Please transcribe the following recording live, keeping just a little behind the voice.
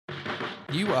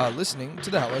You are listening to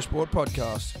the Hello Sport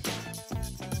Podcast.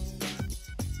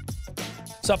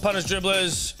 What's up, punters,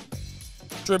 dribblers?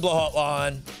 Dribbler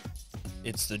Hotline.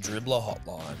 It's the Dribbler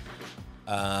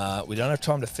Hotline. We don't have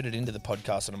time to fit it into the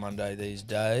podcast on a Monday these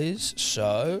days,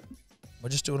 so we're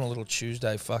just doing a little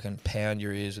Tuesday fucking pound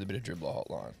your ears with a bit of Dribbler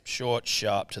Hotline. Short,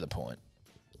 sharp, to the point.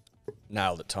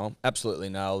 Nailed it, Tom. Absolutely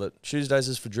nailed it. Tuesdays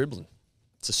is for dribbling.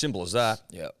 It's as simple as that.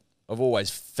 Yep. I've always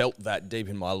felt that deep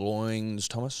in my loins,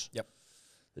 Thomas. Yep.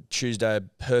 The Tuesday, a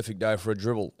perfect day for a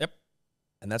dribble. Yep.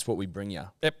 And that's what we bring you.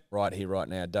 Yep. Right here, right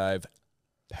now, Dave.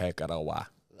 Take it away.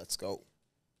 Let's go.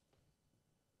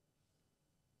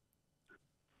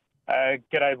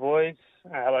 G'day, boys.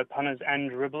 Hello, punters and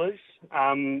dribblers.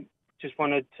 Just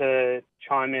wanted to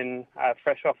chime in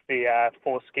fresh off the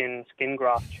foreskin skin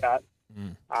graft chat.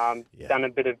 Done a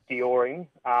bit of deoring.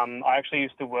 I actually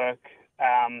used to work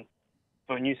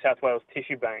for New South Wales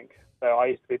Tissue Bank. So I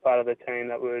used to be part of the team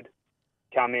that would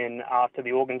come in after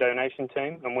the organ donation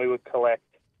team, and we would collect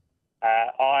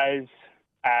eyes,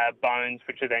 bones,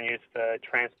 which are then used for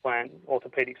transplant,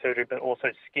 orthopedic surgery, but also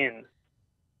skin.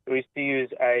 We used to use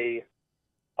a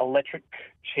electric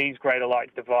cheese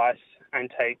grater-like device and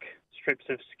take strips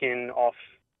of skin off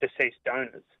deceased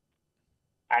donors.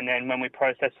 And then when we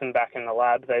process them back in the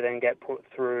lab, they then get put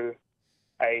through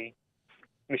a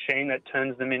machine that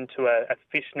turns them into a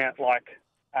fishnet-like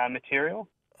material,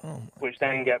 which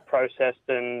then get processed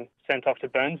and sent off to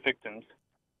burns victims.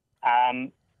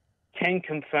 Can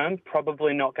confirm,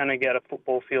 probably not going to get a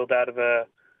football field out of a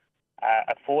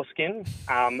foreskin.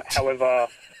 However,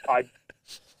 I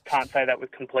can't say that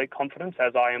with complete confidence,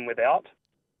 as I am without.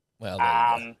 Well,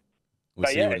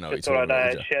 but yeah, just thought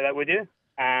I'd share that with you.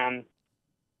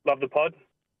 Love the pod.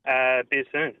 Be you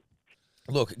soon.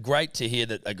 look, great to hear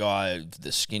that a guy,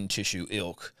 the skin tissue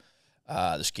ilk,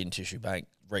 the skin tissue bank,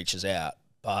 reaches out.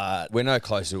 But we're no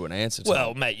closer to an answer.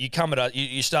 Well, mate, you come at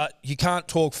you start. You can't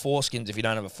talk foreskins if you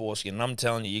don't have a foreskin. And I'm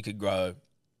telling you, you could grow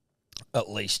at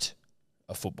least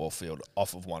a football field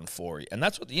off of 140, and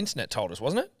that's what the internet told us,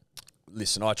 wasn't it?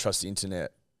 Listen, I trust the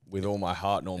internet with all my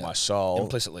heart and all my soul,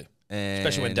 implicitly, and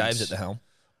especially when Dave's at the helm.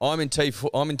 I'm in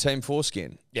team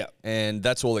foreskin. Yeah, and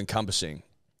that's all encompassing,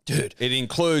 dude. It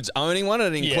includes owning one.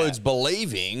 It includes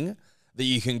believing that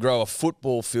you can grow a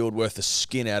football field worth of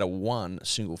skin out of one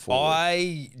single forward.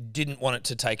 I didn't want it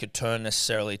to take a turn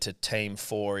necessarily to Team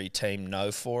 4 Team No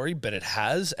 4 but it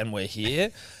has, and we're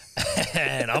here.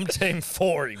 And I'm Team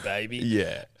 4 baby.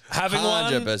 Yeah. Having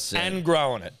 100%. One and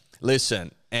growing it.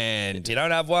 Listen, and if you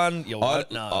don't have one, you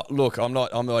won't know. Look, I'm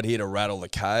not here to rattle the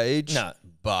cage. No.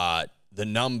 But the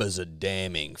numbers are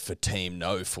damning for Team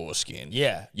No Foreskin.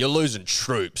 Yeah. You're losing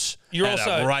troops at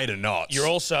a rate of knots. You're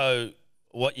also...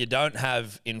 What you don't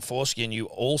have in foreskin, you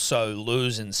also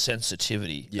lose in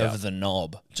sensitivity of the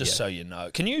knob, just so you know.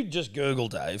 Can you just Google,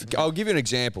 Dave? I'll give you an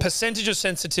example. Percentage of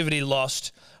sensitivity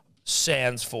lost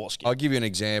sans foreskin. I'll give you an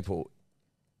example.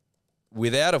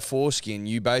 Without a foreskin,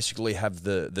 you basically have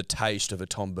the taste of a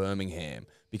Tom Birmingham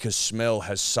because smell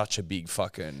has such a big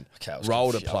fucking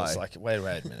role to play. I was like, wait a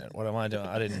minute. What am I doing?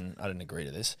 I didn't agree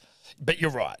to this. But you're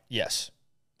right, yes.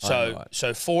 So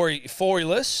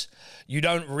 4-less, you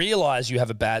don't realise you have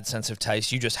a bad sense of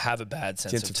taste. You just have a bad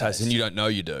sense of taste. And you don't know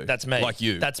you do. That's me. Like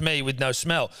you. That's me with no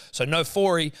smell. So no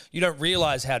 4 you don't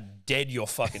realise how dead your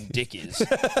fucking dick is.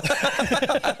 Because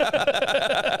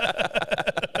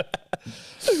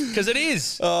it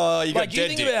is. Oh, you got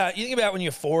dead dick. You think about when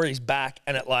your 4's back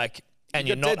and it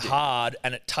you're not hard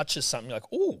and it touches something, you're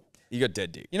like, ooh. You got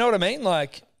dead dick. You know what I mean?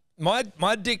 Like my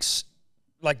dick's...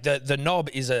 Like the knob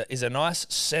is a nice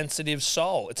sensitive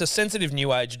soul. It's a sensitive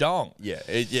new age dong.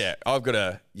 Yeah, I've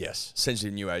got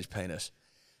sensitive new age penis.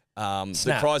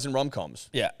 The cries in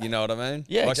rom-coms. Yeah. You know what I mean?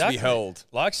 Yeah, Likes to be held.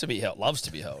 Likes to be held. Loves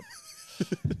to be held.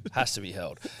 Has to be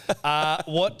held.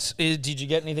 Did you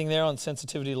get anything there on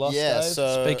sensitivity loss, Yeah, Dave?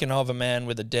 so... Speaking of a man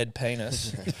with a dead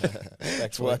penis.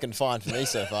 It's working fine for me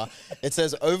so far. It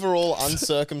says overall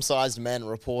uncircumcised men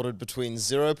reported between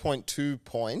 0.2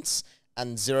 points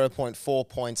and 0.4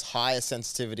 points higher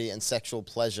sensitivity and sexual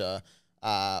pleasure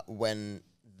when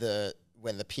the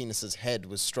penis's head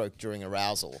was stroked during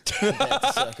arousal compared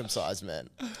to circumcised men.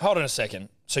 Hold on a second.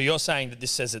 So you're saying that this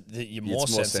says that you're more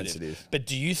sensitive. sensitive. But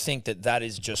do you think that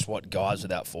is just what guys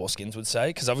without foreskins would say?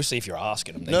 Because obviously if you're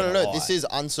asking them, No. This is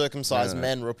uncircumcised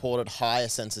men reported higher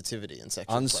sensitivity and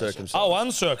sexual uncircumcised. pleasure. Oh,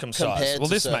 uncircumcised. Well,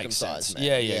 this makes sense. Men.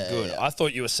 Yeah, good. Yeah. I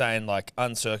thought you were saying like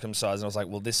uncircumcised, and I was like,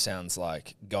 well, this sounds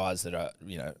like guys that are,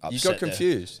 upset. You got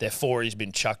confused. Their 4's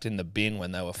been chucked in the bin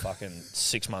when they were fucking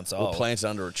 6 months old. Or planted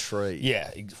under a tree.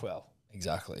 Yeah, well,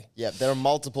 exactly. Yeah, there are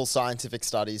multiple scientific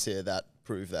studies here that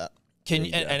prove that. Can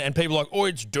you, and people are like, oh,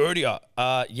 it's dirtier.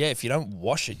 Yeah, if you don't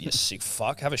wash it, you sick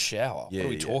fuck. Have a shower. What are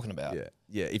we talking about?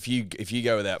 Yeah. If you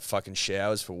go without fucking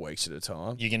showers for weeks at a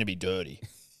time, you're going to be dirty.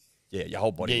 Yeah, your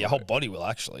whole body. Yeah, your whole body will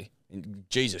actually. And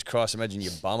Jesus Christ, imagine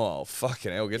your bumhole.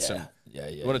 Fucking hell, get some. Yeah.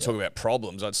 You want to talk about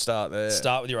problems? I'd start there.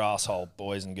 Start with your asshole,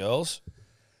 boys and girls.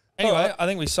 Anyway, I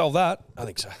think we solved that. I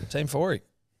think so. Team 4.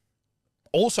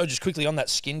 Also, just quickly on that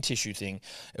skin tissue thing,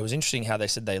 it was interesting how they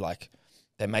said they make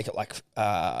it like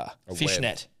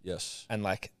fishnet. Yes. And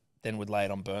then would lay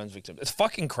it on burns victims. It's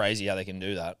fucking crazy how they can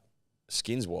do that.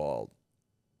 Skin's wild.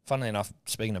 Funnily enough,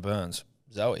 speaking of burns,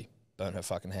 Zoe burned her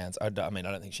fucking hands. I mean,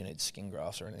 I don't think she needs skin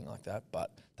grafts or anything like that,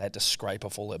 but they had to scrape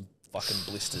off all her fucking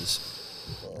blisters.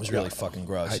 It was really fucking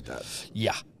gross. I hate that.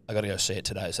 Yeah, I got to go see it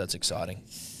today, so that's exciting.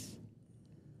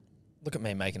 Look at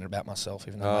me making it about myself,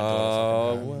 even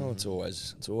though well, it's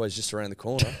always just around the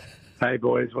corner. Hey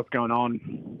boys, what's going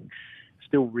on?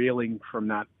 Still reeling from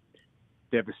that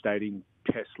devastating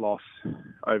Test loss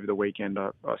over the weekend.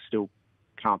 I still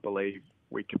can't believe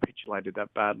we capitulated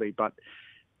that badly. But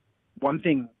one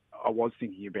thing I was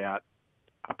thinking about,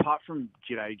 apart from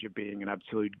Jadeja being an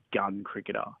absolute gun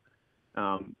cricketer,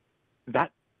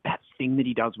 that thing that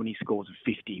he does when he scores a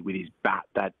 50 with his bat,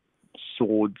 that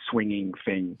sword swinging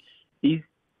thing, is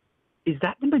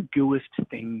that the magooest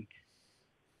thing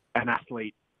an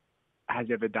athlete has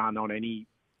ever done on any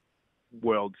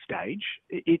world stage?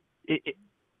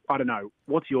 I don't know.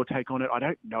 What's your take on it? I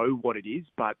don't know what it is,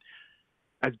 but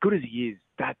as good as he is,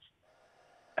 that's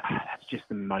just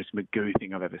the most Magoo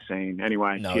thing I've ever seen.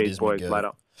 Anyway, cheers, boys. Magoo.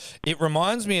 Later. It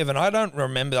reminds me of, and I don't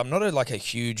remember, I'm not a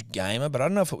huge gamer, but I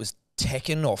don't know if it was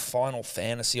Tekken or Final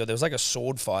Fantasy, or there was like a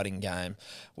sword fighting game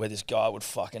where this guy would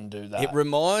fucking do that. It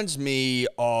reminds me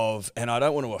of, and I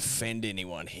don't want to offend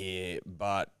anyone here,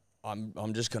 but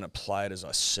I'm just going to play it as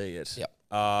I see it. Yep.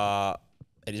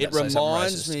 It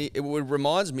reminds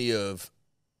me of,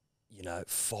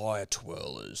 fire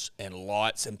twirlers and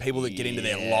lights and people that get into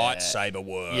their lightsaber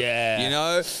work.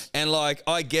 Yeah. And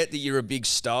I get that you're a big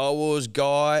Star Wars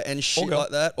guy and shit like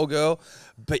that, or girl,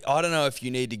 but I don't know if you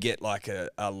need to get like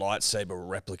a lightsaber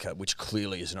replica, which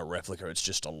clearly isn't a replica, it's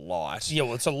just a light. Yeah,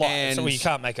 well, it's a light, so you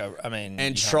can't make a,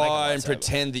 and try and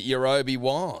pretend that you're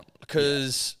Obi-Wan,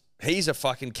 because he's a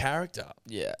fucking character.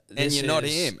 Yeah. And you're not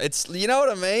him. It's, you know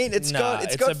what I mean? It's got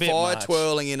fire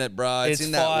twirling in it, bro. It's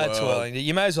in that fire world. twirling.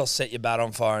 You may as well set your bat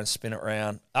on fire and spin it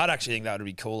around. I'd actually think that would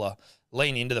be cooler.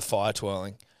 Lean into the fire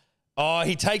twirling. Oh,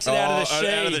 he takes it out of the sheath.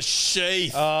 Out of the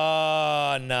sheath.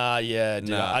 Oh, nah, yeah.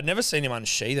 I'd never seen him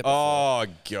unsheath it before. Oh,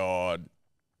 God.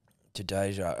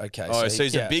 Jadeja. Okay. Oh, so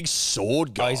he's a big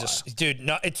sword guy. Dude,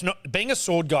 no, it's not. Being a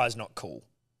sword guy is not cool.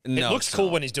 No, it looks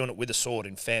cool when he's doing it with a sword,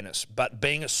 in fairness. But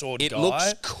being a sword guy... It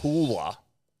looks cooler.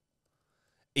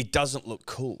 It doesn't look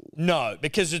cool. No,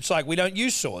 because it's like we don't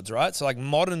use swords, right? So like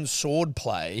modern sword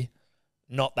play,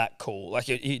 not that cool. Like,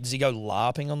 does he go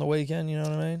LARPing on the weekend? You know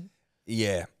what I mean?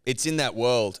 Yeah, it's in that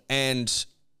world. And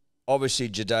obviously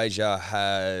Jadeja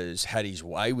has had his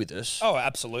way with us. Oh,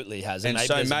 absolutely he has. And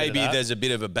so maybe there's a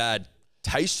bit of a bad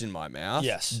taste in my mouth.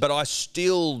 Yes. But I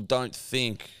still don't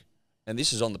think... And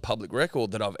this is on the public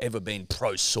record, that I've ever been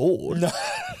pro-sword. No,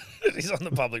 it is on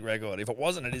the public record. If it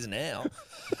wasn't, it is now.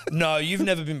 No, you've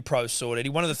never been pro-sword, Eddie.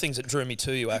 One of the things that drew me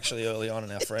to you actually early on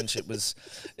in our friendship was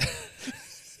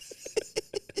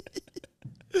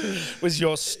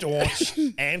your staunch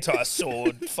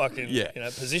anti-sword fucking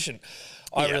position.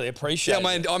 I really appreciate it.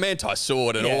 Yeah, I'm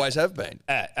anti-sword and always have been.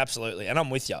 Absolutely, and I'm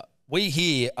with you. We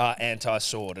here are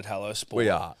anti-sword at Hello Sport. We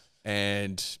are.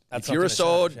 And if you're a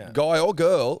sword guy or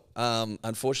girl,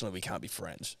 unfortunately, we can't be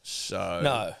friends. So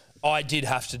no, I did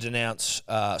have to denounce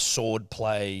sword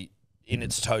play in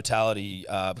its totality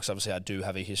because obviously I do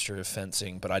have a history of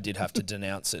fencing, but I did have to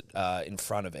denounce it in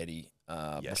front of Eddie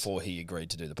before he agreed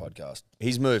to do the podcast.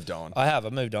 He's moved on.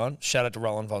 I've moved on. Shout out to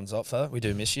Roland von Zopfer. We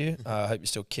do miss you. I hope you're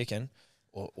still kicking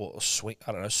or swing.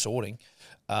 I don't know, sorting.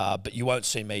 But you won't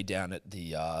see me down at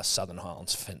the Southern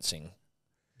Highlands fencing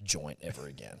joint ever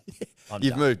again.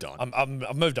 You've moved on.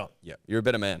 I've moved on. Yeah, you're a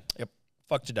better man. Yep.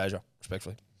 Fuck Jadeja,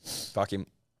 respectfully. Fuck him.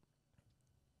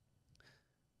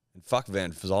 And fuck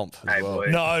Van Zomp as well.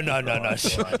 No.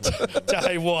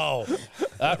 Hey, whoa.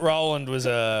 That Roland was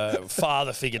a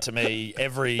father figure to me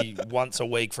every once a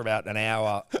week for about an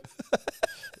hour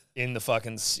in the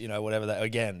fucking, whatever that,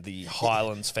 again, the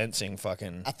Highlands fencing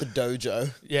fucking. At the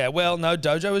dojo. Yeah, well, no,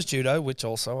 dojo was judo, which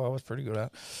also I was pretty good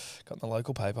at. Got in the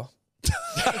local paper.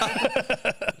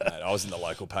 Mate, I was in the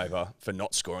local paper for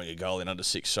not scoring a goal in under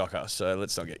 6 soccer, so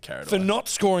let's not get carried away. For not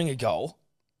scoring a goal?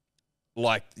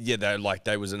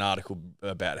 there was an article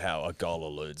about how a goal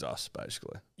eludes us,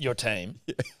 basically. Your team.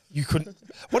 Yeah. You couldn't.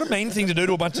 What a mean thing to do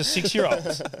to a bunch of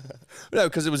 6-year-olds. No,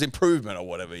 because it was improvement or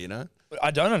whatever, you know.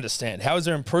 I don't understand. How is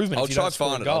there improvement? I'll if you try don't score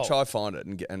find a it. goal? I'll try find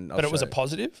it and. But it was a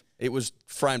positive. It was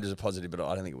framed as a positive, but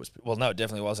I don't think it was. Well, no, it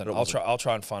definitely wasn't. I'll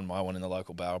try and find my one in the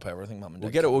local barrel paper. I think Mum and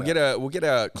Dad. We'll get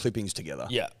our clippings together.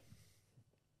 Yeah.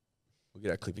 We'll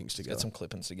get our clippings together. Get some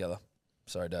clippings together.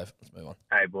 Sorry, Dave. Let's move on.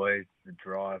 Hey, boys. The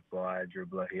Drive by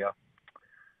Dribbler here.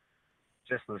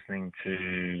 Just listening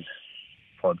to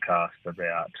podcast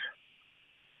about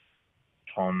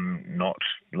Tom not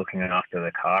looking after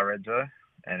the car, Redzo,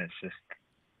 and it's just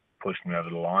pushed me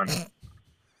over the line.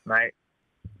 Mate,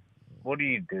 what do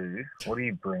you do? What do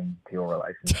you bring to your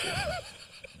relationship?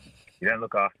 You don't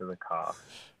look after the car.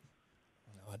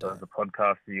 No, I There don't. was a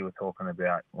podcast that you were talking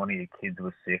about. One of your kids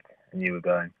was sick, and you were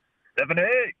going, Stephanie!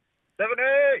 And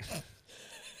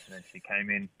then she came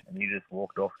in, and you just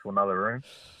walked off to another room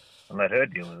and let her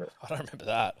deal with it. I don't remember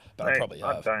that, but Mate, I probably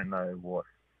have. I don't know what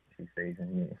she sees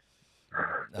in you.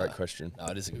 Great question. No,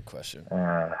 it is a good question.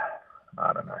 I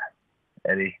don't know.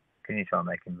 Eddie, can you try and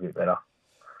make him a bit better?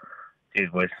 Cheers,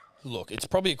 boys. Look, it's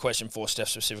probably a question for Steph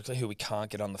specifically, who we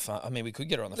can't get on the phone. I mean, we could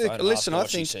get her on the phone. Listen, and I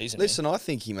ask her what she sees in think. I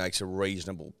think he makes a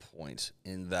reasonable point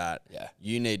in that Yeah.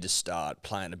 you need to start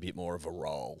playing a bit more of a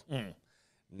role. Mm.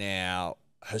 Now,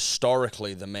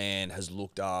 historically, the man has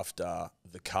looked after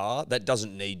the car. That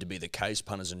doesn't need to be the case,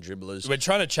 punters and dribblers. We're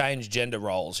trying to change gender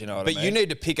roles, you know what I mean? But you need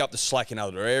to pick up the slack in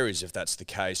other areas if that's the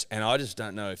case. And I just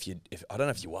don't know if I don't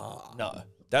know if you are. No.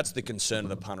 That's the concern of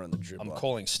the punter and the dribbler. I'm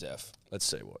calling Steph. Let's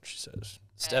see what she says.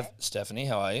 Stephanie,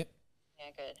 how are you? Yeah,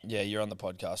 good. Yeah, you're on the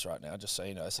podcast right now, just so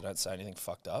you know, so don't say anything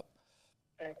fucked up.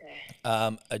 Okay.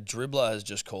 A dribbler has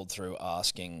just called through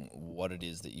asking what it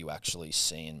is that you actually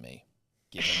see in me,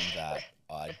 given that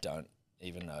I don't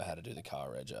even know how to do the car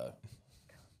rego.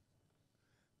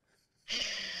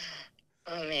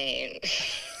 I mean,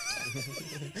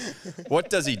 What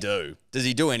does he do? Does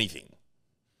he do anything?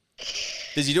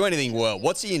 Does he do anything well?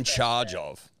 What's he in charge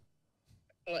of?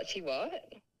 what's he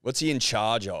what? What's he in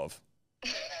charge of?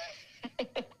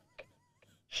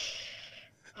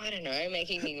 I don't know,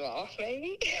 making me laugh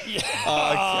maybe? Okay,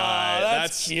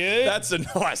 that's cute. That's a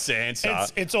nice answer.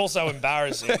 It's also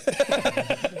embarrassing.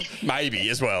 Maybe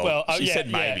as well. Well, she yeah,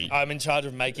 said maybe. Yeah, I'm in charge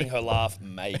of making her laugh,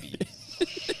 maybe.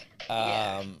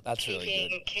 That's really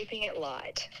good. Keeping it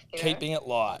light. You know? Keeping it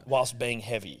light whilst being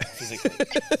heavy physically.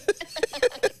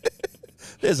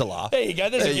 There's a laugh. There you go.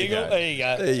 There's There a you giggle. go. There you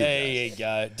go. There you There you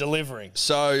go. Delivering.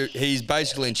 So he's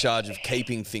basically in charge of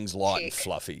keeping things light and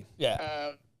fluffy.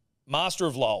 Yeah. Master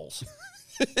of lols.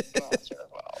 Master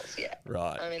of Wells, yeah.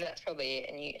 Right. I mean, that's probably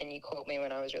it. And you caught me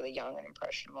when I was really young and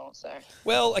impressionable, so.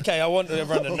 Well, okay, I want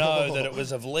everyone to know that it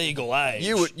was of legal age.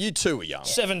 You too were young.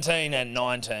 17 and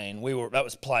 19. That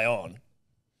was play on.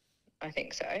 I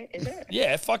think so, is it?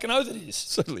 Yeah, fucking oath it is.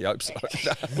 Certainly hope so.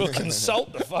 We'll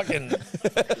consult the fucking.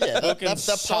 Yeah, that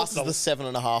consult passes the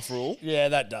 7.5 rule. Yeah,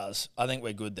 that does. I think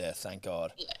we're good there. Thank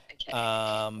God. Yeah,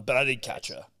 okay. But I did catch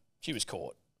her. She was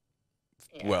caught.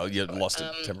 Yeah. Well, you lost it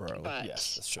temporarily. But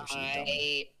Yes, that's true. She did dump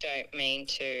I don't mean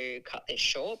to cut this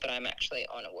short, but I'm actually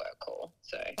on a work call.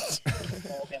 So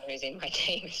Morgan, who's in my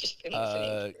team, has just been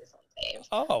listening to this on Teams.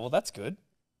 Oh, well, that's good.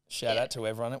 Shout out to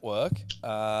everyone at work.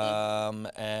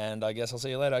 And I guess I'll see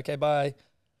you later. Okay, bye.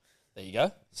 There you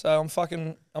go. So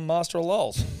I'm master of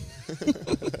lols.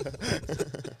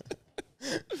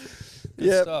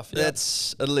 Yeah, stuff, yeah.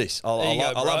 that's at least. I There you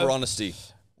go, love bro. her honesty.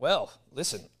 Well,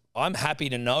 listen, I'm happy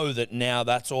to know that now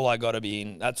that's all I got to be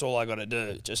in. That's all I got to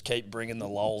do. Just keep bringing the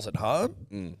lols at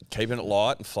home. Keeping it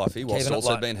light and fluffy whilst Keeping it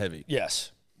also light. being heavy.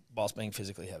 Yes, whilst being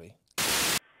physically heavy.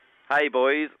 Hey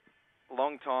boys,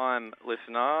 long time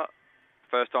listener,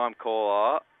 first time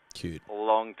caller, Cute.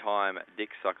 long time dick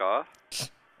sucker.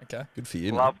 Okay. Good for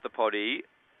you, Love the potty.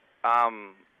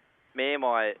 Me and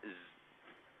my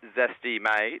zesty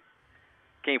mate,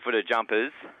 Kingfooter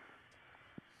jumpers.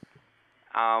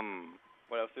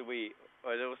 What else did we?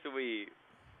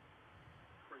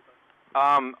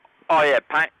 Oh yeah,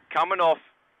 coming off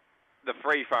the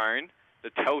free phone, the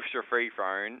Telstra free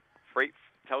phone.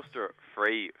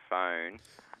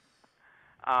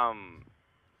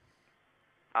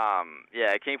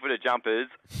 Yeah, Kingfooter jumpers,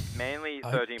 Manly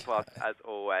 13 plus as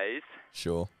always.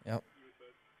 Sure. Yep.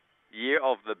 Year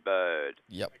of the bird.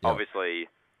 Yep. Obviously,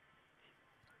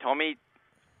 Tommy,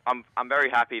 I'm very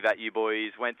happy that you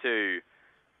boys went to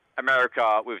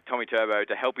America with Tommy Turbo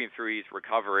to help him through his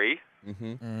recovery.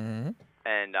 Mm-hmm. Mm-hmm.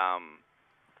 And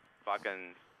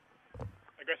fucking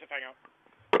Aggressive hang up.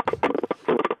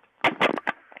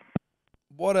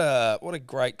 What a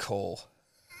great call.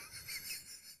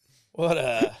 What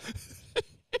a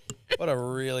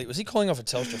really... Was he calling off a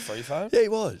Telstra free phone? Yeah, he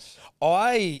was.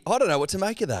 I don't know what to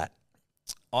make of that.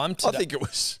 I think it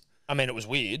was... I mean, it was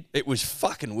weird. It was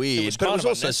fucking weird, but it was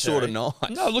also sort of nice.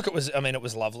 No, look, it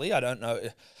was lovely. I don't know.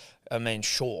 I mean,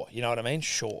 sure. You know what I mean?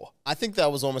 Sure. I think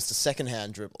that was almost a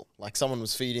second-hand dribble. Like someone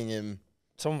was feeding him.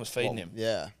 Someone was feeding him.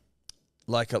 Yeah.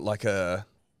 Like a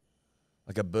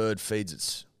bird feeds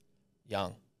its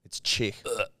young. Its chick.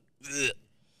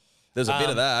 There's a bit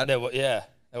of that. Yeah.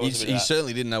 He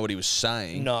certainly didn't know what he was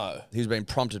saying. No. He was being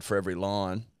prompted for every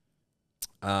line.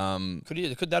 Could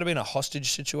that have been a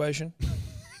hostage situation?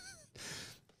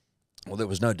 Well, there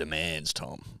was no demands,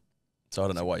 Tom. So I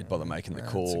don't know why you'd bother making the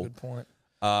call. That's a good point.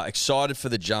 Excited for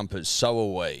the jumpers. So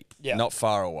are we. Yeah. Not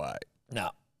far away.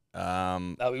 No.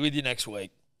 I'll be with you next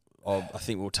week. I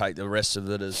think we'll take the rest of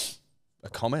it as a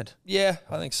comment. Yeah,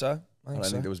 I think so. I don't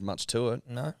think there was much to it.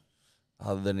 No.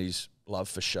 Other than his love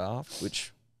for Shaft,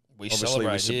 which we obviously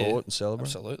we support here. and celebrate.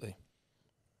 Absolutely.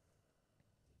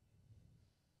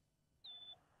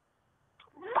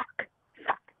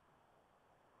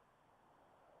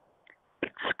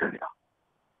 Scooter.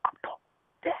 I'm not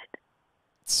dead.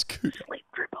 Scooter. Sleep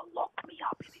Dribbler locked me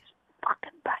up in his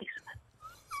fucking basement.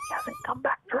 He hasn't come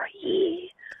back for a year.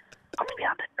 I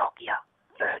found a Nokia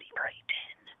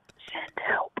 3310. Send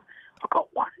help. I got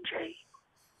 1G.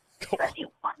 If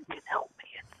anyone can help me,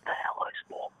 it's the Hello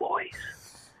Sport boys.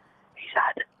 He's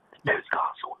had the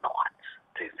Newcastle Knights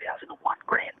 2001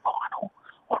 Grand Final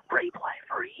on replay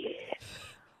for a year.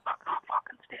 I can't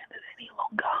fucking stand it any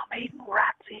longer. I'm eating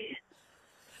rats here.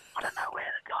 I don't know where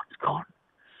the gun's gone.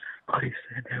 Please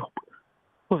send help.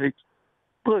 Please.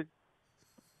 Please.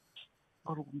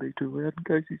 I don't want to be too loud in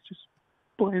case he's just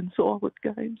playing silent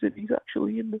games and he's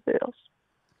actually in the house.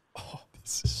 Oh,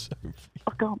 this is so weird.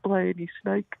 I can't play any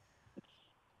Snake.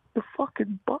 The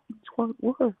fucking buttons won't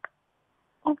work.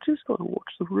 I've just got to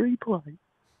watch the replay.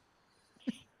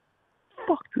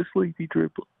 Fuck the sleepy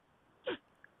dribbler.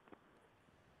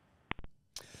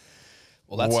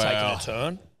 Well, that's taken a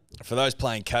turn. For those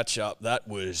playing catch-up, that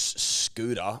was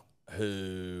Scooter,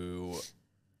 who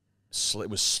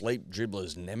was Sleep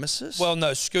Dribbler's nemesis. Well,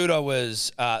 no, Scooter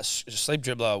was Sleep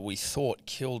Dribbler. We thought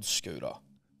killed Scooter.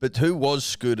 But who was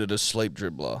Scooter to Sleep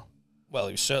Dribbler? Well,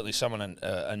 he was certainly someone,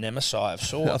 a nemesis of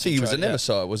sorts. I think he was a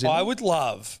nemesis, was he? I would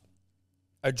love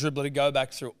a dribbler to go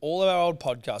back through all of our old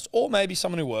podcasts, or maybe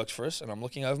someone who works for us, and I'm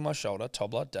looking over my shoulder,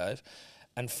 Tobler, Dave,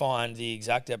 and find the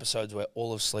exact episodes where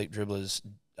all of Sleep Dribbler's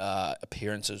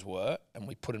appearances were, and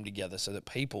we put them together so that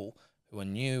people who are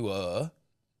newer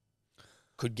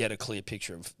could get a clear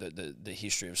picture of the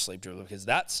history of Sleep Dribbler, because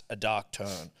that's a dark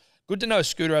turn. Good to know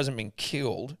Scooter hasn't been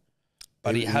killed,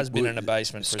 but he has been in a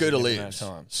basement for Scooter a lives. amount of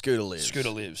time. Scooter lives. Scooter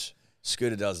lives.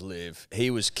 Scooter does live. He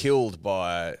was killed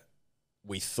by,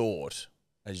 we thought,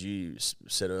 as you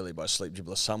said earlier, by Sleep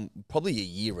Dribbler probably a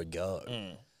year ago.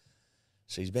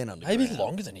 So he's been underground. Maybe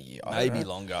longer than a year. Maybe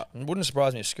longer. It wouldn't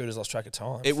surprise me if Scooter's lost track of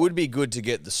time. It would be good to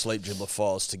get the Sleep Dribbler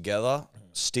files together,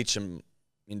 stitch them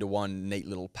into one neat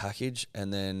little package,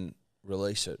 and then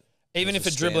release it. Even if a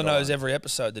dribbler knows every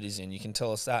episode that he's in, you can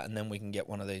tell us that, and then we can get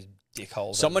one of these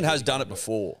dickholes. Someone has done it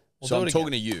before. So I'm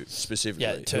talking to you specifically.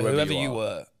 Yeah, to whoever you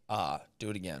were. Do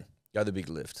it again. Go the big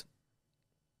lift.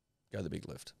 Go the big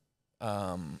lift.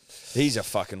 He's a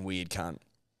fucking weird cunt.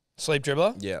 Sleep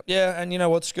Dribbler? Yeah. Yeah, and you know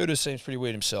what? Scooter seems pretty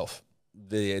weird himself.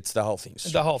 It's the whole thing.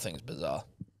 The whole thing's bizarre.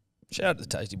 Shout out to the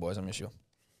Tasty Boys, I miss you.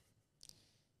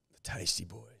 The Tasty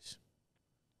Boys.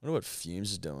 I wonder what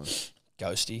Fumes is doing.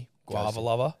 Ghosty. Guava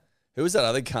Lover. Who was that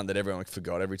other cunt that everyone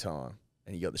forgot every time?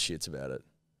 And he got the shits about it.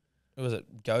 Who was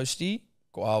it? Ghosty,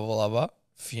 Guava Lover,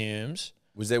 Fumes.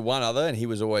 Was there one other? And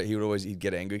he'd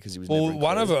get angry because he was never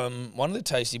one of them, one of the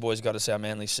Tasty Boys got us our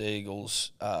Manly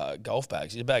Seagulls golf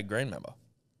bags. He's a bag green member.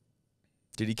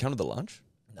 Did he come to the lunch?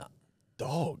 No.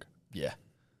 Dog. Yeah.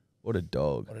 What a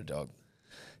dog. What a dog.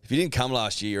 If you didn't come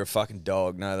last year, you're a fucking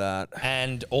dog. Know that.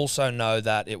 And also know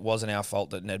that it wasn't our fault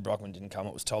that Ned Brockman didn't come.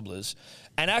 It was Tobler's.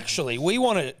 And actually, we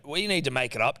need to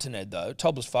make it up to Ned, though.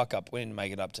 Tobler's fuck up. We need to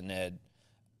make it up to Ned.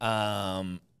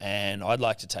 And I'd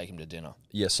like to take him to dinner.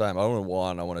 Yeah, same. I want a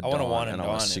wine. I want a wine and I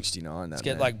want dine. 69. Let's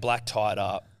get like black tied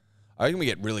up. I reckon we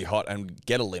get really hot and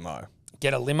get a limo.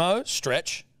 Get a limo,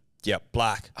 stretch. Yep,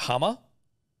 black. Hummer.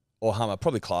 Or Hummer,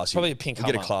 probably classy. Probably a pink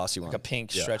Hummer. Get a classy one. Like a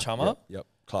pink stretch Hummer. Yep,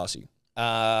 classy.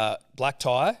 Black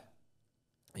tie.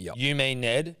 Yep. You mean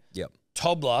Ned. Yep.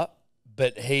 Tobler,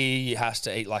 but he has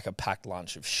to eat like a packed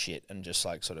lunch of shit and just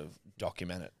like sort of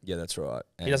document it. Yeah, that's right.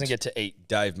 And he doesn't get to eat.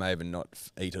 Dave may even not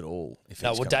eat at all.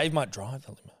 Dave might drive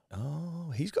the limo.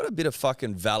 Oh, he's got a bit of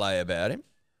fucking valet about him.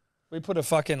 We put a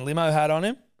fucking limo hat on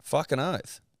him. Fucking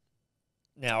oath.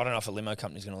 Now, I don't know if a limo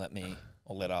company's going to let me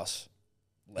or let us.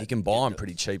 You can buy them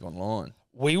pretty cheap online.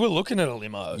 We were looking at a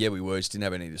limo. Yeah, we were. Just didn't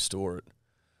have any to store it.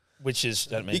 Which is...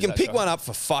 You can pick one up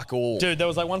for fuck all. Dude, there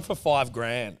was like one for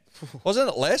 $5,000. Wasn't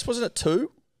it less? Wasn't it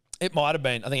 2? It might have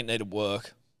been. I think it needed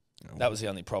work. Oh. That was the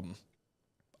only problem.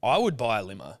 I would buy a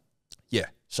limo. Yeah,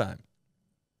 same.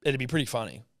 It'd be pretty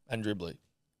funny and dribbly.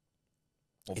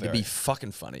 It'd be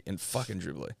fucking funny and fucking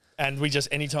dribbly. And we just,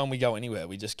 anytime we go anywhere,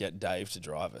 we just get Dave to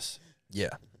drive us.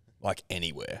 Yeah, like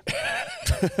anywhere.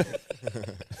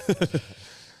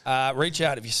 Reach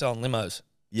out if you're selling limos.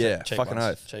 Yeah, cheap fucking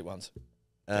ones. oath. Cheap ones.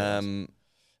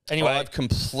 Anyway, I've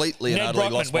completely and utterly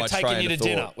lost my train of thought. We're taking you to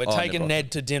dinner. We're taking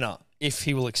Ned to dinner if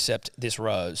he will accept this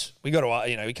rose. We got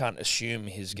to, we can't assume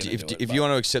he's going to do it. If you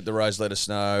want to accept the rose, let us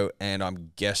know. And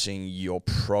I'm guessing you're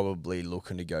probably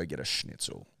looking to go get a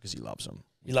schnitzel because he loves them.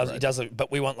 He loves it. He does it,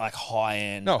 but we want like high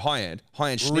end. No, high end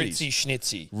schnitties.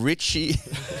 Ritzy schnitzy.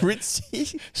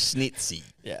 Ritzy schnitzy.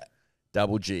 Yeah.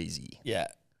 Double Jeezy. Yeah.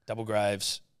 Double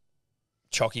Graves.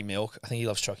 Chalky milk. I think he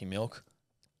loves chalky milk.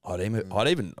 I'd even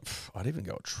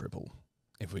go a triple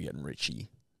if we're getting Richie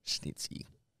Schnitzy.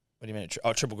 What do you mean?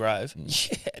 Triple Grave?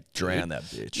 Yeah, drown that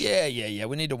bitch. Yeah.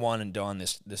 We need to wine and dine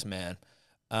this man.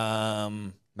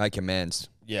 Make amends.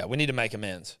 Yeah, we need to make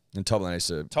amends. And Tobler needs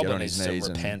to get on his knees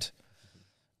and repent.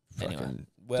 Anyway,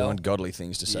 doing godly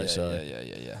things to say so.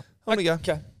 Yeah. On we go.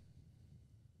 Okay.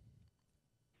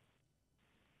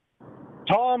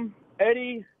 Tom,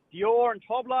 Eddie, Dior, and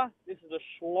Tobler. This is a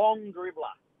schlong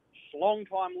dribbler.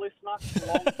 Long-time listener,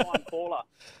 long-time caller.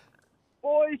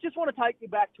 Boys, just want to take you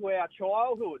back to our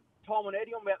childhood. Tom and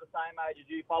Eddie, I'm about the same age as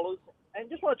you fellas, and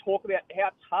just want to talk about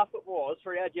how tough it was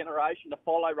for our generation to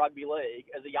follow rugby league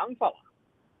as a young fella.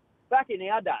 Back in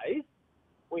our days,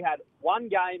 we had one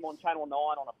game on Channel 9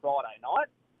 on a Friday night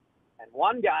and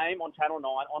one game on Channel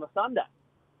 9 on a Sunday.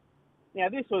 Now,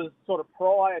 this was sort of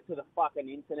prior to the fucking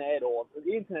internet, or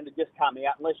the internet had just come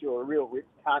out. Unless you were a real rich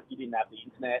cunt, you didn't have the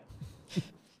internet.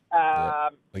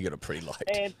 We got it pretty late.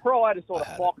 And prior to sort of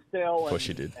Foxtel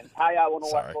and KO and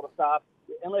all that sort of stuff,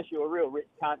 unless you were a real rich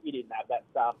cunt, you didn't have that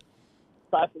stuff.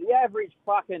 So for the average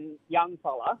fucking young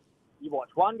fella, you watch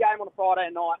one game on a Friday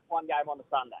night, one game on a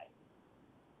Sunday.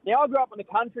 Now, I grew up in the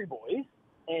country, boys,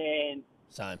 and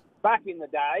back in the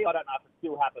day, I don't know if it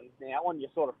still happens now, on your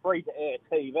sort of free-to-air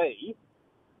TV,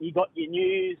 you got your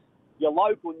news, your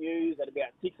local news at about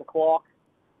 6 o'clock.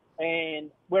 And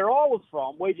where I was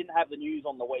from, we didn't have the news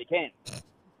on the weekend.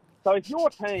 So if your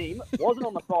team wasn't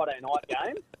on the Friday night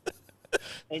game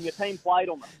and your team played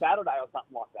on the Saturday or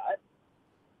something like that,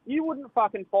 you wouldn't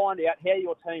fucking find out how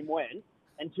your team went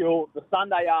until the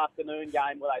Sunday afternoon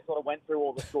game where they sort of went through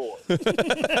all the scores.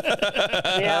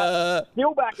 Now,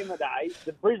 still back in the day,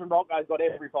 the Brisbane Broncos got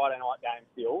every Friday night game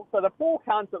still. So the four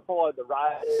cunts that followed the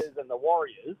Raiders and the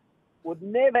Warriors would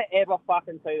never, ever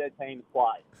fucking see their teams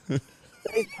play.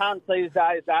 These cunts these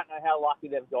days don't know how lucky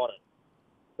they've got it.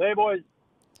 There, boys.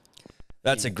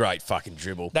 That's a great fucking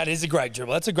dribble. That is a great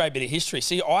dribble. That's a great bit of history.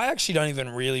 See, I actually don't even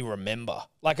really remember.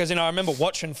 Like, as in, I remember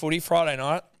watching footy Friday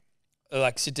night.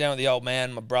 Like, sit down with the old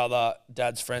man, my brother,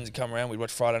 dad's friends would come around. We'd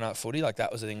watch Friday night footy. Like,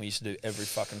 that was the thing we used to do every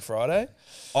fucking Friday.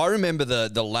 I remember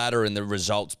the ladder and the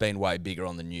results being way bigger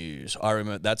on the news. I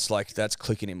remember that's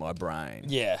clicking in my brain.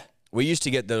 Yeah. We used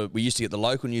to get the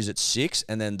local news at 6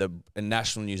 and then the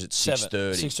national news at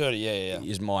 6:30. 6:30, yeah.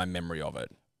 Is my memory of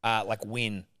it. Like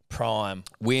Win, Prime.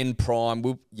 Win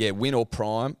or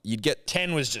Prime. You'd get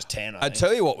 10 was just 10. I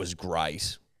tell you what was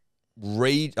great.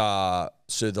 So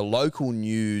the local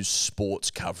news sports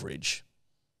coverage.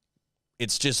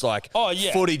 It's just like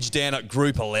footage down at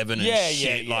Group 11 and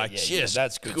shit.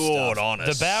 That's good good stuff. on The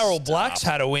us. Barrel Blacks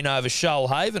had a win over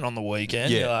Shoalhaven on the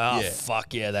weekend. Yeah, You're like, yeah.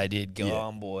 fuck yeah, they did. Go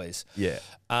on, boys. Yeah.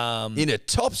 In a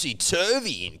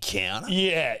topsy-turvy encounter.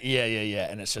 Yeah.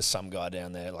 And it's just some guy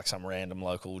down there, like some random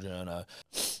local journo.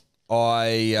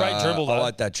 Great dribble, though. I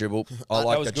like that dribble. I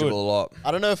like that dribble a lot.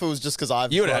 I don't know if it was just because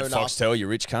I've You would grown have had Foxtel, you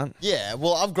rich cunt. Yeah,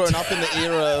 well, I've grown up in the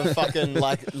era of fucking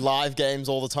like live games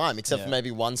all the time, except for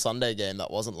maybe one Sunday game that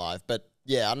wasn't live. But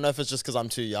yeah, I don't know if it's just because I'm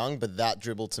too young, but that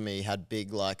dribble to me had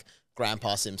big like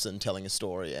Grandpa Simpson telling a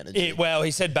story energy. Well,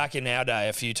 he said back in our day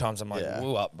a few times, I'm like,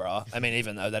 woo up, bruh. I mean,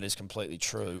 even though that is completely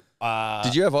true.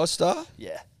 Did you have Ozstar?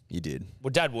 Yeah. You did.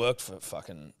 Well, Dad worked on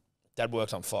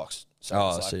Fox.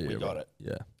 So it's like, we got it.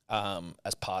 Yeah.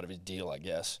 As part of his deal, I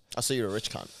guess. I see you're a rich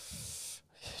cunt.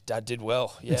 Dad did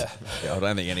well, yeah. I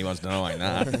don't think anyone's denying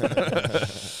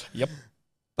that. Yep.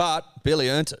 But Billy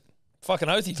earned it. Fucking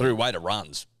oath he through weight of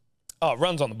runs. Oh,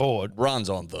 runs on the board. Runs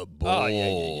on the board. Oh,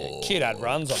 yeah. Kid had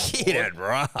runs on the board. Kid had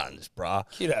runs,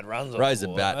 bruh. Kid had runs on Raised the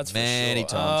board. the bat That's many for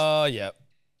sure. times.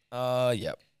 Oh,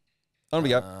 yep. On we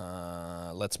go.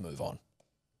 let's move on.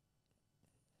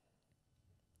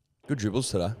 Good dribbles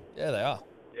today. Yeah, they are.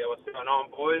 Yeah, what's going on,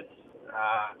 boys?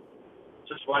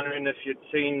 Just wondering if you'd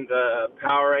seen the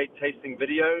Powerade tasting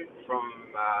video from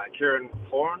Kieran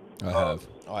Foran.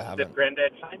 I haven't. Step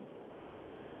Granddad fame.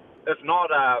 If not,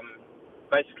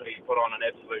 basically he put on an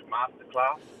absolute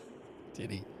masterclass.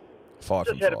 Did he?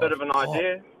 Just had a bit of an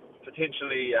idea.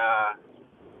 Potentially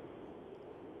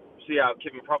see how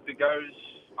Kevin Proctor goes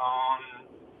on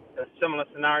a similar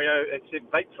scenario,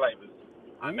 except vape flavours.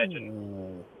 I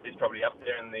imagine he's probably up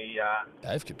there in the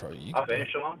Dave could probably upper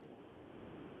echelon.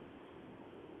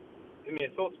 Give me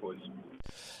your thoughts, boys.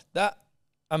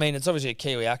 I mean, it's obviously a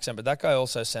Kiwi accent, but that guy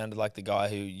also sounded like the guy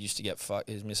who used to get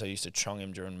his misso used to chong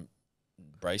him during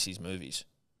Bracey's movies.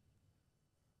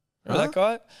 Remember that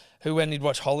guy? Who, when he'd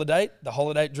watch the Holiday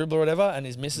Dribbler or whatever, and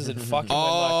his missus would fuck him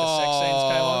when the sex scenes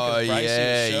came on because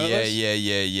Bracey was shirtless?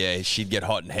 Yeah. She'd get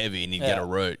hot and heavy and he'd get a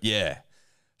root. Yeah.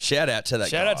 Shout out to that guy.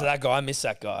 Shout out to that guy. I miss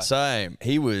that guy. Same.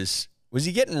 He was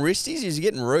he getting wristies? Was he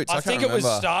getting roots? I think it was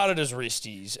started as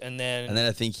wristies, and then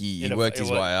I think he worked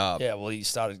his way up. Yeah, well, he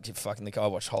started fucking the guy.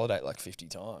 Watched Holiday like 50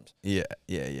 times. Yeah.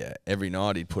 Every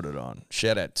night he'd put it on.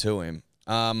 Shout out to him.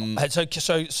 So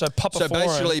Papa Foran,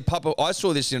 basically, Papa, I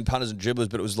saw this in Punters and Dribblers,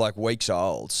 but it was like weeks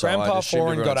old. So Grandpa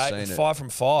Foran got 5 from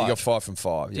 5. He got 5 from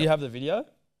 5. Do you have the video?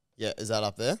 Yeah, is that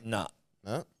up there? No.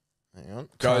 No. Hang on.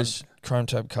 Chrome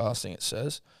Tab casting. It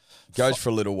says goes for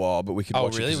a little while, but we can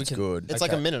watch really? it. It's good. It's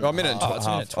like a minute. A minute and a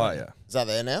half. Oh yeah. Is that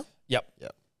there now? Yep.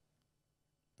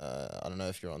 I don't know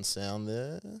if you're on sound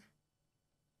there.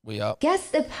 We are.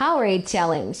 Guess the Powerade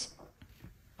challenge.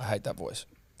 I hate that voice.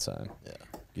 So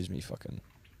gives me fucking.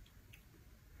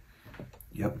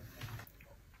 Yep.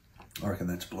 I reckon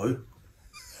that's blue.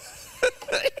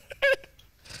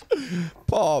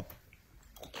 Pop.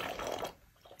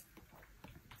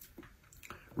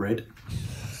 Red.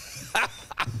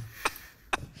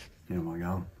 Yeah, am I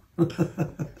going?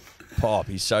 Pop,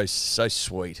 he's so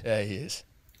sweet. Yeah, he is.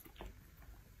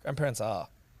 Grandparents are.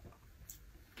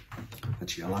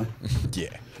 That's yellow.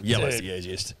 Yeah. Yellow's the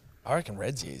easiest. I reckon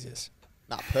red's the easiest.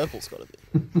 Nah, purple's got to be.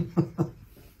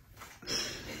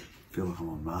 Feel like I'm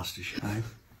on MasterChef.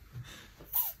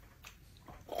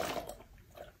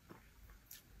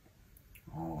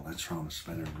 Oh, that's throwing a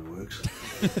spanner in the works.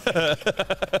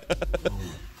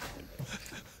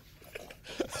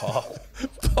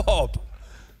 Pop.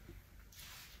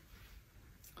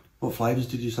 What flavours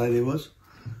did you say there was?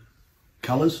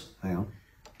 Colours? Hang on.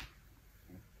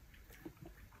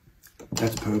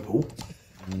 That's purple.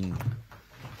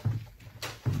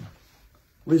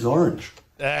 Where's orange?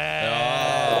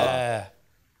 I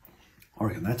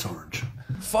reckon that's orange.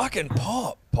 Fucking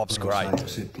Pop. Pop's great. I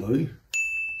said blue,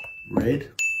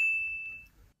 red.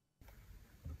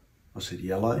 I said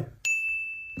yellow,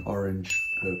 orange,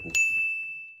 purple.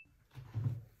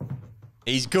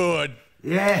 He's good.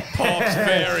 Yeah. Pop's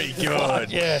very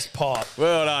good. Yes, Pop.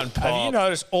 Well done, Pop. Have you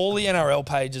noticed all the NRL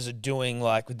pages are doing,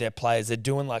 like, with their players, they're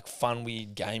doing, like, fun,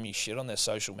 weird, gamey shit on their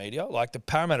social media? Like, the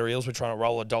Parramatta Eels were trying to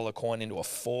roll $1 coin into a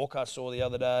fork, I saw the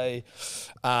other day.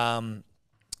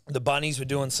 The Bunnies were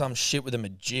doing some shit with a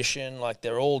magician. Like,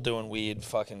 they're all doing weird,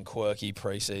 fucking quirky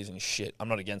preseason shit. I'm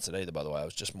not against it either, by the way. I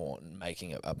was just more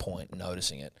making a point,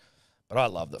 noticing it. But I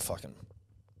love that fucking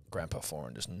Grandpa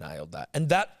Foran just nailed that. And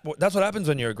that's what happens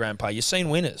when you're a grandpa. You've seen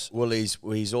winners. Well, he's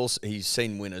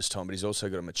seen winners, Tom, but he's also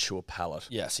got a mature palate.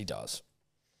 Yes, he does.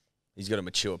 He's got a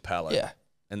mature palate. Yeah.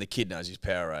 And the kid knows his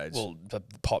Powerades. Well, the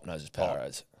Pop knows his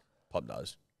Powerades. Pop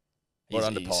knows. He's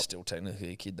Pop. still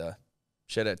technically a kid, though.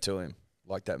 Shout out to him.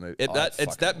 Like that movie.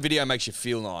 That video makes you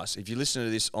feel nice. If you listen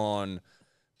to this on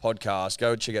podcast,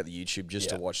 go check out the YouTube just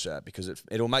to watch that because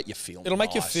it'll make you feel nice. It'll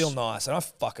make you feel nice. And I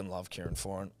fucking love Kieran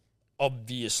Foran.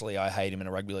 Obviously, I hate him in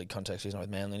a rugby league context. He's not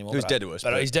with Manly anymore. He's dead to us.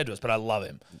 But he's dead to us, but I love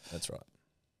him. That's right.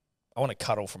 I want a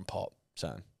cuddle from Pop.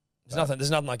 Same.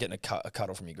 There's nothing like getting a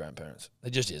cuddle from your grandparents.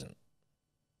 There just isn't.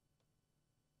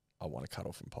 I want a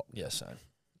cuddle from Pop. Yeah, same.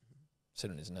 Sit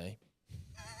on his knee.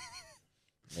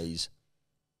 Knees.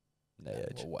 Knee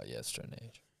edge. Well, yeah, it's true, knee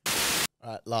edge.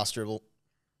 All right, last dribble.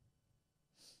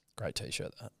 Great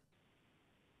T-shirt, that.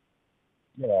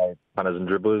 Yeah, punters and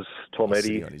dribblers, Tom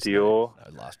Eddy, Dior,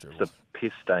 the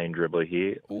piss stain dribbler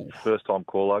here. First time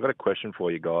caller. I've got a question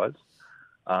for you guys.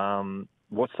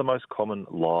 What's the most common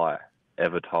lie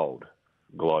ever told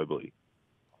globally?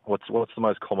 What's the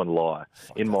most common lie?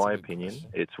 In my opinion,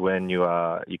 it's when you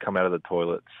come out of the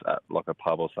toilets at like a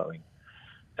pub or something,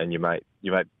 and your mate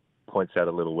points out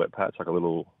a little wet patch, like a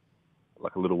little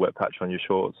wet patch on your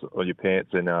shorts or your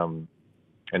pants,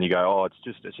 and you go, oh, it's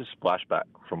just splashback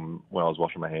from when I was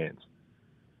washing my hands.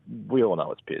 We all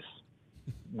know it's piss.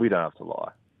 We don't have to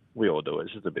lie. We all do it.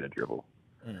 It's just a bit of dribble.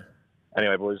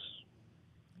 Anyway, boys,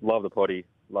 love the potty.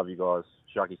 Love you guys.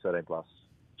 Sharky 13+.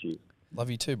 Cheers. Love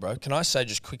you too, bro. Can I say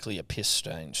just quickly a piss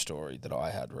stain story that I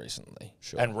had recently?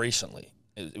 Sure. And recently,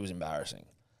 it was embarrassing.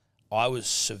 I was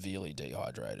severely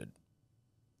dehydrated,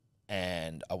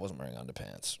 and I wasn't wearing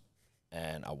underpants,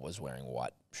 and I was wearing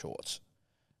white shorts,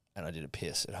 and I did a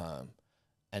piss at home,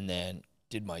 and then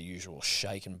did my usual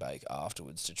shake and bake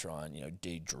afterwards to try and,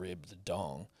 de-drib the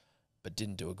dong, but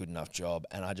didn't do a good enough job,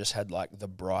 and I just had, like, the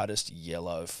brightest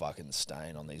yellow fucking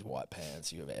stain on these white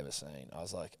pants you've ever seen. I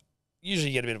was like, usually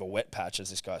you get a bit of a wet patch, as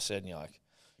this guy said, and you're like,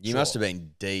 You must have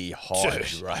been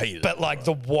dehydrated. But, like,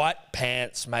 the white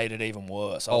pants made it even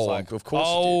worse. I was like, of course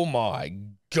oh, my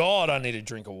God, I need a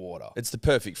drink of water. It's the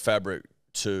perfect fabric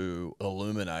to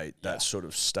illuminate that sort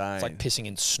of stain. It's like pissing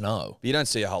in snow. But you don't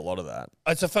see a whole lot of that.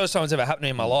 It's the first time it's ever happened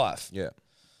in my life. Yeah.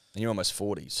 And you're almost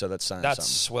 40, so that's saying That's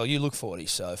something. well, you look 40,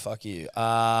 so fuck you.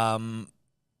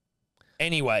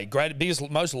 Anyway, biggest,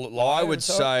 most liar.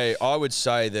 I would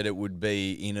say that it would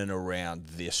be in and around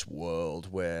this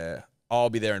world where I'll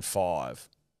be there in 5,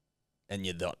 and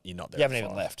you're not there. You haven't in even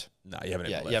 5. left. No, you haven't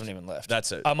even left. You haven't even left.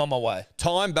 That's it. I'm on my way.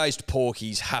 Time-based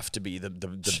porkies have to be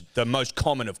the most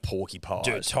common of porky pies.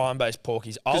 Dude, time-based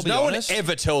porkies. I'll be no honest. one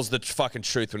ever tells the fucking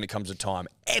truth when it comes to time.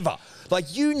 Ever. Like,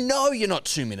 you're not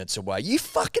 2 minutes away. You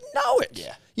fucking know it.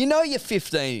 Yeah. You know you're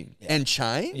 15 and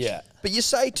change. Yeah. But you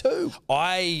say 2.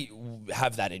 I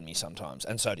have that in me sometimes,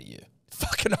 and so do you.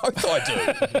 Fucking hope I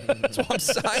do. That's what I'm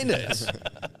saying is.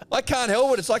 I can't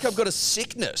help it. It's like I've got a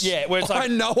sickness. Yeah, where it's like, I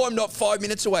know I'm not 5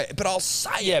 minutes away, but I'll say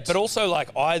it. Yeah, but also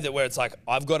like where it's like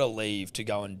I've got to leave to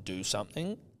go and do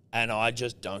something, and I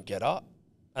just don't get up,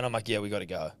 and I'm like, yeah, we got to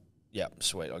go. Yeah,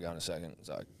 sweet. I'll go in a second. It's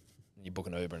like you book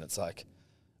an Uber, and it's like,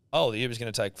 oh, the Uber's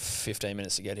going to take 15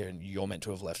 minutes to get here, and you're meant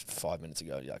to have left 5 minutes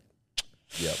ago. You're like,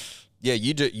 yep. Yeah,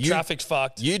 you do. Traffic's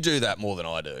fucked. You do that more than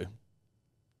I do.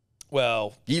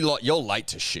 Well, you're late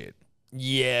to shit.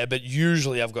 Yeah, but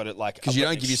usually I've got it like because you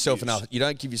don't give yourself enough. You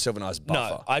don't give yourself a nice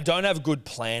buffer. No, I don't have good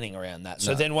planning around that.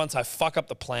 So then once I fuck up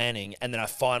the planning and then I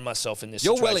find myself in this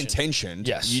You're situation, well intentioned.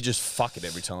 Yes, you just fuck it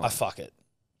every time. I fuck it.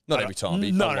 Not every time.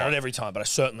 But No, not every time. But I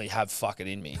certainly have fuck it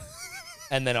in me.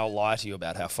 And then I'll lie to you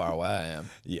about how far away I am.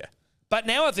 Yeah. But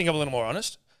now I think I'm a little more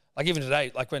honest. Like even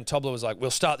today, like when Tobler was like,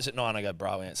 "We'll start this at 9," I go,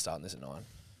 "Bro, we ain't starting this at 9."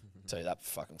 Tell you that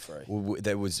fucking free.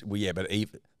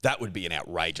 That would be an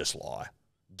outrageous lie,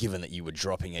 given that you were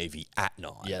dropping Evie at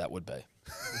 9. Yeah, that would be.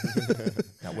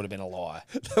 That would have been a lie.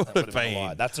 That would have been a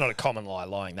lie. That's not a common lie.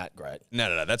 Lying that great.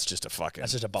 No. That's just a fucking.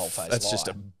 That's just a bold-faced lie. That's just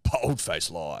a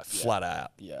bold-faced lie, flat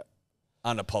out. Yeah.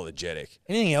 Unapologetic.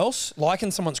 Anything else?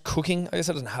 Liking someone's cooking? I guess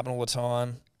that doesn't happen all the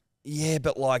time. Yeah,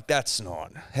 but like that's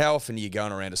not. How often are you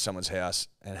going around to someone's house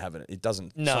and having it? It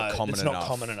doesn't. No, it's not common it's enough. not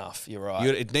common enough. You're right.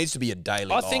 It needs to be a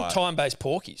daily. I think time-based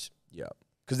porkies. Yeah,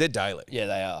 because they're daily. Yeah,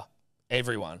 they are.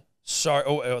 Everyone. Sorry.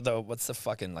 What's the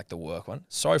fucking like the work one?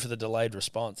 Sorry for the delayed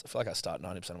response. I feel like I start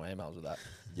 90% of my emails with that.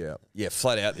 Yeah,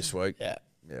 flat out this week. Yeah.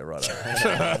 Yeah,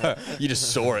 right. You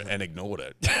just saw it and ignored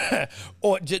it.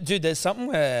 Or dude, there's something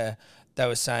where they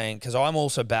were saying, because I'm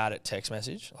also bad at text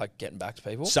message, like getting back to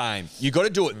people. Same. You got to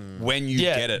do it when you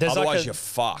get it. Otherwise, you're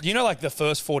fucked. You know, like the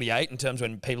first 48 in terms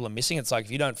when people are missing, it's like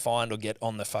if you don't find or get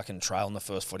on the fucking trail in the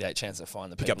first 48, chance to find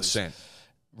the people pick up the scent.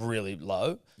 Really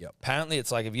low. Yep. Apparently,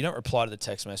 it's like if you don't reply to the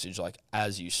text message like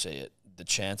as you see it, the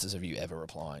chances of you ever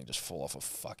replying just fall off a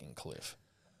fucking cliff.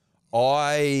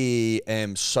 I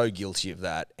am so guilty of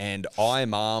that, and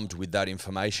I'm armed with that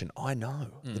information. I know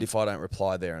that if I don't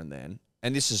reply there and then,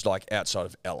 and this is like outside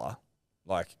of Ella,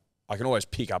 like I can always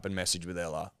pick up and message with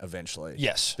Ella eventually.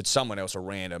 Yes. But someone else, a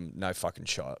random, no fucking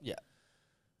shot. Yeah.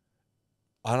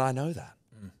 And I know that.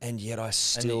 And yet I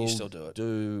still, you still do it.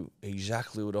 Do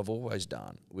exactly what I've always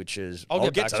done, which is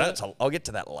I'll get to that. I'll get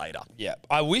to that later. Yeah.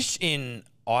 I wish in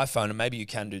iPhone, and maybe you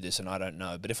can do this and I don't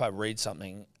know, but if I read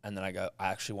something and then I go, I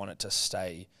actually want it to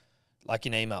stay, like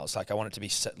in emails, like I want it to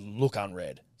be look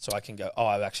unread. So I can go, oh,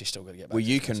 I've actually still got to get back. Well,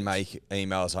 you can make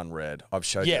emails unread. I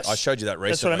showed you that recently,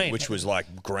 That's what I mean. which was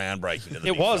like groundbreaking to the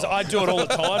It was. I do it all the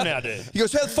time now, dude. He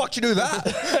goes, how the fuck do you do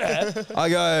that? I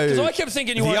go, because I kept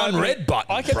thinking you weren't unread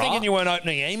button. I kept thinking you weren't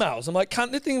opening emails. I'm like,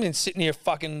 cunt, this thing's been sitting here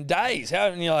fucking days. How?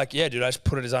 And you're like, yeah, dude, I just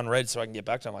put it as unread so I can get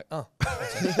back to it. I'm like, oh.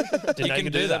 You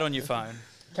can do that on your phone.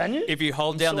 Can you? If you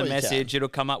hold down the message, it'll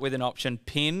come up with an option: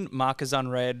 pin, mark as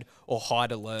unread, or hide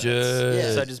alerts.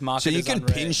 So just mark it as you can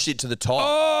unread. pin shit to the top.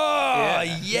 Oh,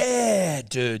 yeah,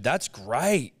 dude, that's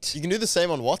great. You can do the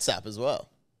same on WhatsApp as well.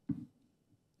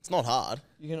 It's not hard.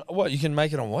 You can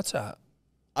make it on WhatsApp.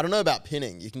 I don't know about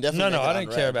pinning. You can definitely. No, make it I don't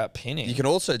unread. care about pinning. You can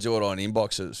also do it on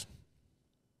inboxes.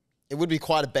 It would be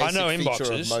quite a basic I know feature of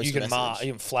inboxes. most You can message.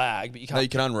 you can flag, but you can't. No, you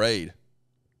can unread.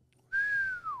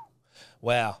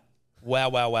 Wow. Wow.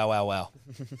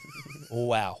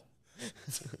 Wow.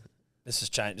 This has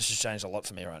changed a lot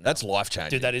for me right now. That's life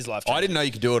changing. Dude, that is life changing. I didn't know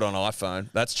you could do it on an iPhone.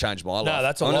 That's changed my life. No,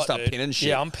 that's a I'm lot, gonna start dude. pinning shit.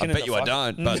 Yeah, I'm pinning I bet the you I fuck-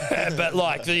 don't. But, but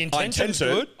like the intention's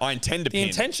good. I intend to The pin.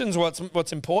 intention's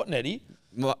what's important, Eddie.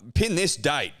 Pin this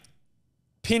date.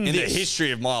 Pin in this. the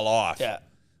history of my life. Yeah.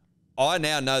 I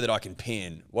now know that I can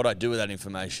pin. What I do with that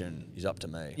information is up to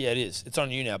me. Yeah, it is. It's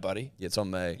on you now, buddy. Yeah, it's on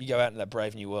me. You go out in that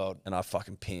brave new world. And I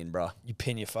fucking pin, bruh. You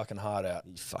pin your fucking heart out.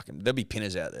 There'll be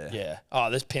pinners out there. Yeah. Oh,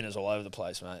 there's pinners all over the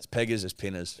place, mate. There's peggers, there's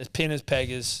pinners. There's pinners,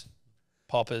 peggers,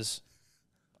 poppers.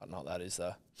 I don't know what that is,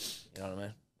 though. You know what I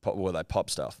mean? They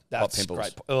pop stuff. That's pop pimples.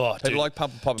 great. Oh, People dude. like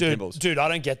popping pimples. Dude, I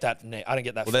don't get that. I don't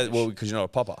get that. Well, because you're not a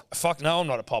popper. Fuck no, I'm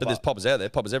not a popper. But there's poppers out there.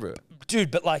 Poppers everywhere.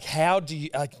 Dude, but like, how do you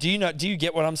do you know? Do you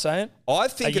get what I'm saying? I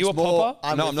think Are it's you a more.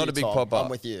 popper? No, I'm not a big popper. I'm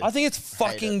with you. I think it's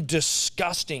fucking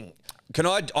disgusting. I'm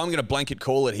going to blanket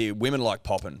call it here. Women like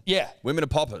popping. Yeah. Women are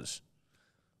poppers.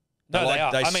 No, they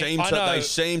are. They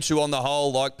seem to, on the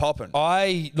whole, like popping.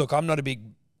 Look, I'm not a big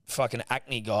fucking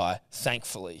acne guy,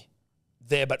 thankfully.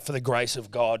 There, but for the grace of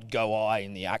God, go I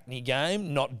in the acne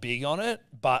game. Not big on it,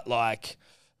 but like,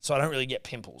 so I don't really get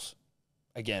pimples.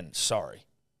 Again, sorry.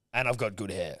 And I've got good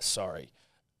hair, sorry.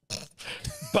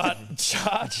 But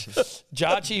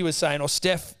Jarchi was saying, or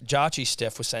Steph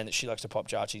was saying that she likes to pop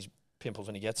Jarchi's pimples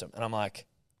when he gets them. And I'm like,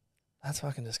 that's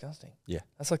fucking disgusting. Yeah.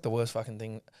 That's like the worst fucking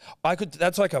thing.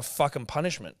 That's like a fucking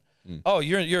punishment. Oh,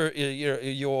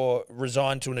 you're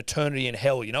resigned to an eternity in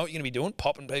hell. You know what you're going to be doing?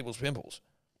 Popping people's pimples.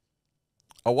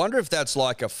 I wonder if that's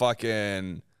like a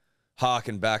fucking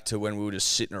harken back to when we were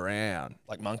just sitting around.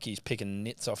 Like monkeys picking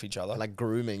nits off each other. Like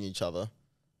grooming each other.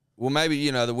 Well, maybe,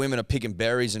 the women are picking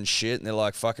berries and shit, and they're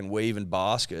like fucking weaving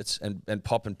baskets and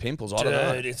popping pimples. I don't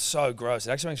know. Dude, it's so gross.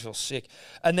 It actually makes me feel sick.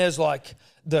 And there's like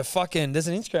there's an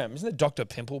Instagram, isn't it? Dr.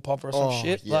 Pimple Popper or some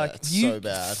shit? Yeah, like, it's so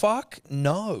bad. Fuck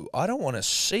no. I don't want to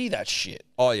see that shit.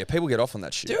 Oh, yeah, people get off on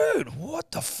that shit. Dude,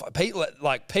 what the fuck?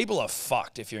 People are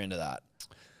fucked if you're into that.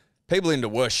 People are into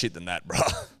worse shit than that, bro.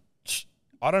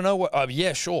 I don't know what.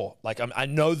 Yeah, sure. Like, I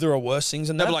know there are worse things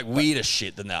than that. They're like weirder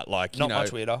shit than that. Like, not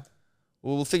much weirder.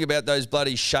 Well, think about those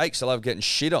bloody shakes. I love getting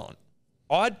shit on.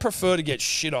 I'd prefer to get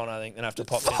shit on, I think, than have to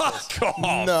pop pimples. Fuck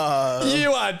off. No.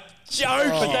 You are joking.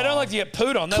 But they don't like to get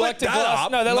pooed on. They like to glass.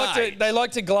 No, they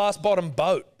like to glass bottom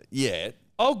boat. Yeah.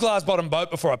 I'll glass bottom boat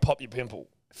before I pop your pimple.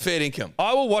 Fair income.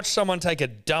 I will watch someone take a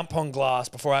dump on glass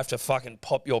before I have to fucking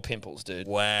pop your pimples, dude.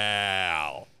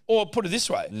 Wow. Or put it this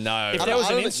way. No. If there was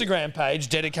an Instagram page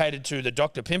dedicated to the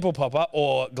Dr. Pimple Popper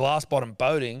or glass bottom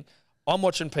boating, I'm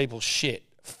watching people shit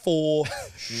for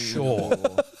sure.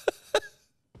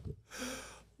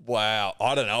 Wow.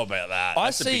 I don't know about that.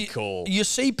 That's a big call. You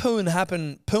see pooing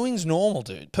happen. Pooing's normal,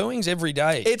 dude. Pooing's every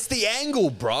day. It's the angle,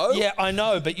 bro. Yeah, I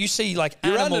know, but you see like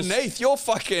You're animals. underneath. You're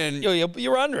fucking...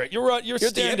 You're under it. You're right. You're at the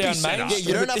staring down epicenter. Main Yeah, Street.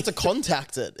 you don't have to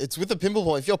contact it. It's with a pimple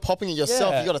point. If you're popping it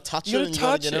yourself, you got to touch it. You got and to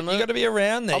touch get it. in You got to be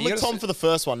around there. I'm with Tom for the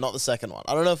first one, not the second one.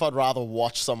 I don't know if I'd rather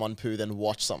watch someone poo than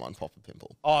watch someone pop a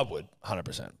pimple. I would,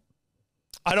 100%.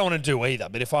 I don't want to do either,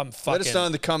 but if I'm fucking... Let us know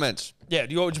in the comments. Yeah,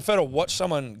 would you prefer to watch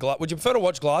someone... Would you prefer to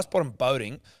watch glass bottom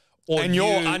boating or And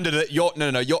you're under the... You're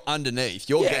underneath.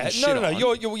 You're getting shit on. No,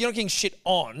 you're not getting shit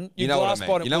on. You know what I mean.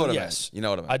 Bottom, You know what I mean. yes. You know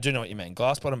what I mean. I do know what you mean.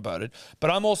 Glass bottom boated. But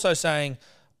I'm also saying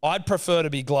I'd prefer to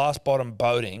be glass bottom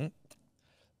boating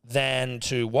than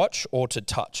to watch or to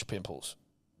touch pimples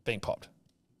being popped.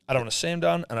 I don't want to see them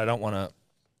done, and I don't want to...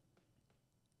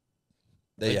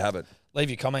 There you have it. Leave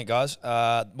your comment, guys.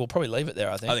 We'll probably leave it there,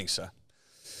 I think. I think so.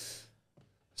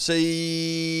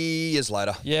 See you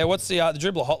later. Yeah, what's the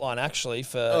Dribbler Hotline actually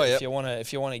for yep. if you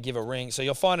want to give a ring? So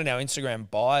you'll find in our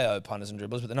Instagram bio, Punters and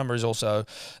Dribblers, but the number is also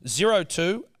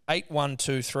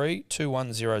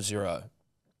 02-8123-2100.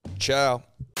 Ciao.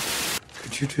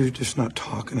 Could you two just not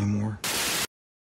talk anymore?